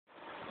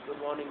Good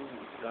morning,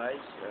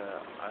 guys.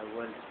 I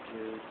went to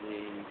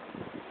the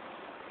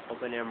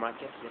open air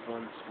market with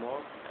once more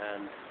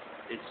and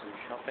did some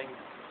shopping.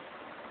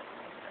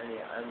 And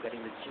yeah, I'm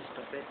getting the gist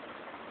of it.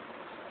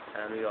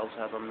 And we also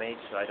have a maid,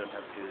 so I don't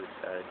have to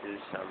do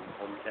some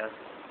home tasks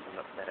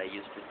that I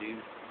used to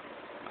do.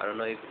 I don't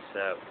know if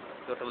it's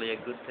totally a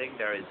good thing.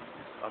 There is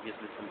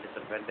obviously some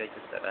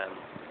disadvantages that I'm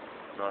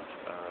not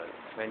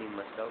training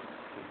myself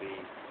to be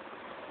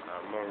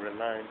more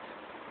reliant.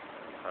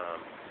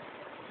 Um,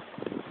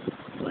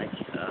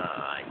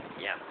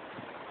 yeah,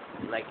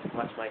 like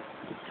what my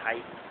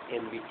type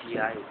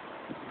MBTI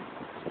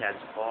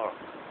stands for.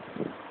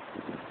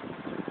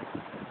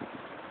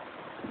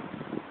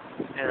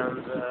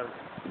 And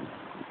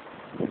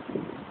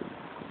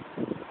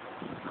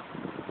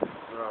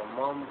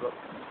mom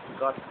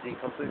got the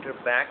computer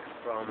back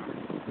from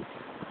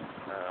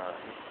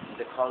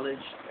the college,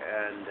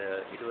 and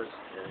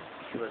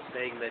she was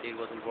saying that it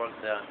wasn't work.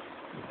 The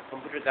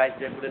computer guys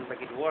there couldn't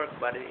make it work,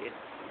 but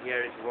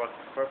here it worked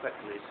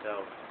perfectly.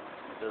 So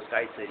those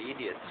guys are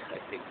idiots, I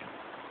think.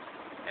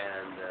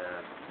 And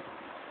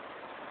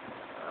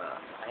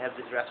I have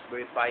this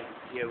Raspberry Pi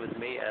here with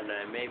me,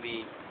 and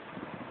maybe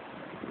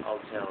I'll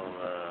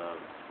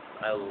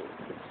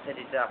set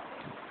it up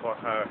for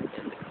her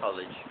in the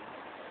college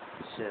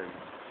soon.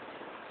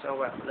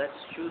 So let's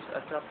choose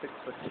a topic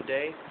for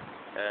today.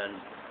 And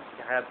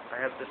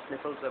I have the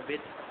sniffles a bit.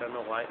 I don't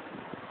know why.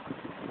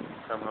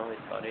 Somehow it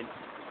got in.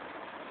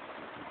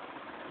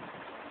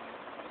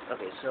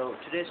 Okay, so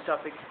today's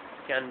topic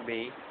can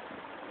be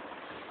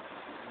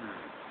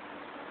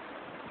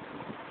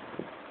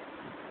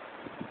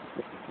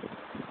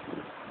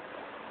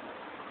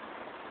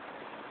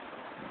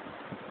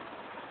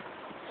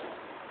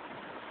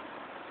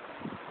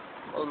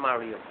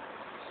Mario.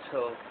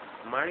 So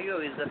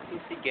Mario is a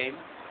PC game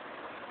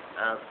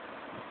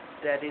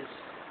that is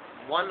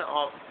one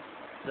of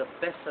the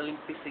best-selling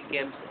PC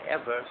games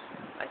ever.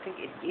 I think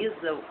it is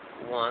the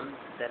one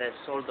that has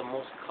sold the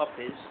most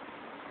copies,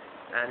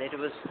 and it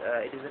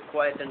is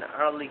quite an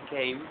early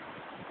game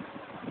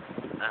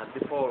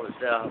before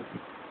the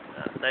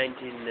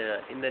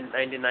in the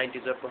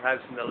 1990s or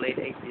perhaps in the late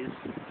 80s,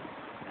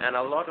 and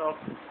a lot of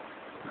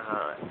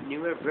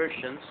newer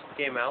versions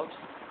came out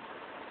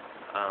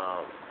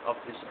of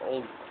this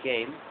old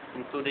game,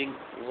 including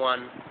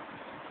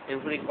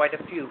quite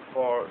a few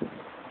for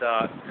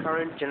the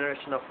current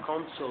generation of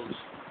consoles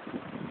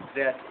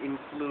that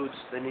includes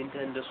the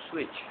Nintendo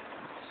Switch.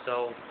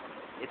 So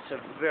it's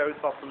a very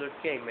popular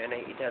game, and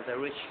it has a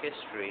rich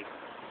history.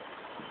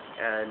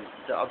 And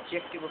the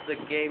objective of the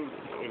game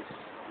is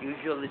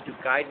usually to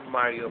guide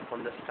Mario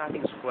from the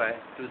starting square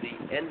to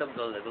the end of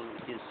the level,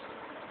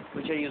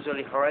 which are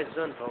usually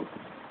horizontal,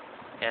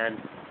 and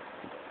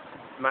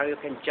Mario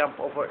can jump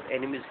over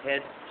enemies'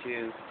 head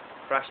to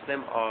crush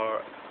them,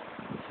 or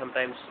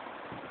sometimes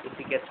if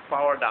he gets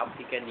powered up,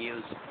 he can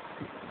use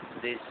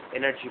these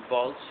energy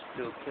balls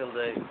to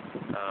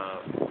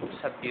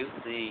subdue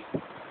the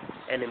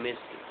enemies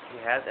he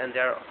has. And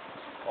there are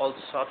all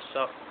sorts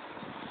of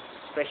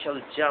special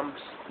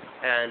jumps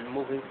and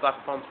moving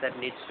platforms that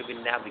needs to be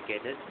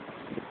navigated.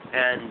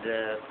 And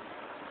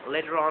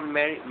later on,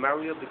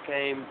 Mario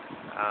became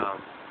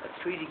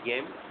a 3D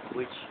game,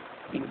 which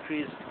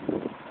increased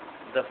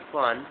the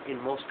fun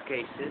in most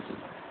cases.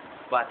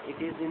 But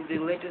it is in the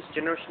latest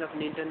generation of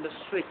Nintendo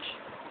Switch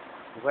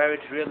where it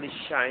really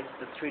shines,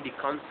 the 3D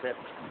concept,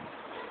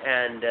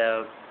 and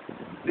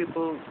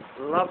people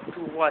love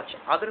to watch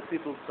other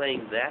people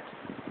playing that.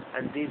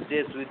 And these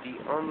days with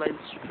the online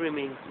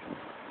streaming,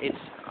 it's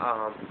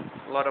a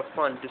lot of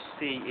fun to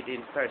see it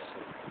in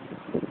person.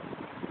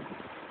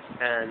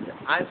 And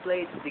I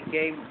played the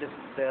game,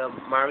 the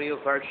Mario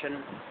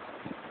version,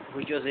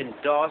 which was in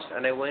DOS,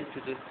 and I went to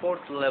the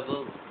 4th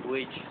level,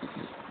 which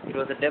it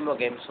was a demo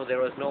game, so there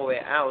was no way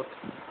out.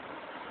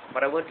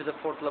 But I went to the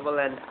 4th level,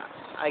 and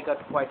I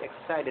got quite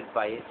excited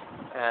by it.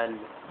 And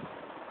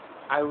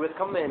I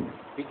recommend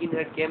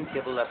beginner game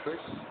developers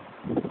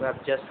who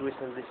have just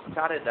recently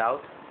started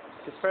out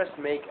to first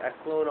make a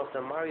clone of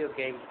the Mario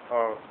game,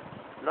 or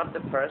not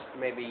the first,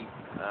 maybe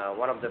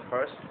one of the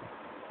first,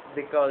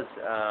 because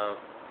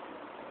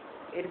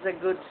it is a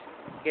good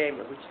game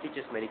which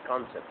teaches many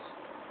concepts.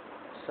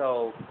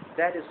 So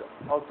that is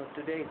all for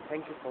today.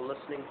 Thank you for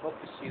listening. Hope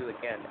to see you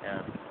again,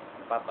 and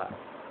bye-bye.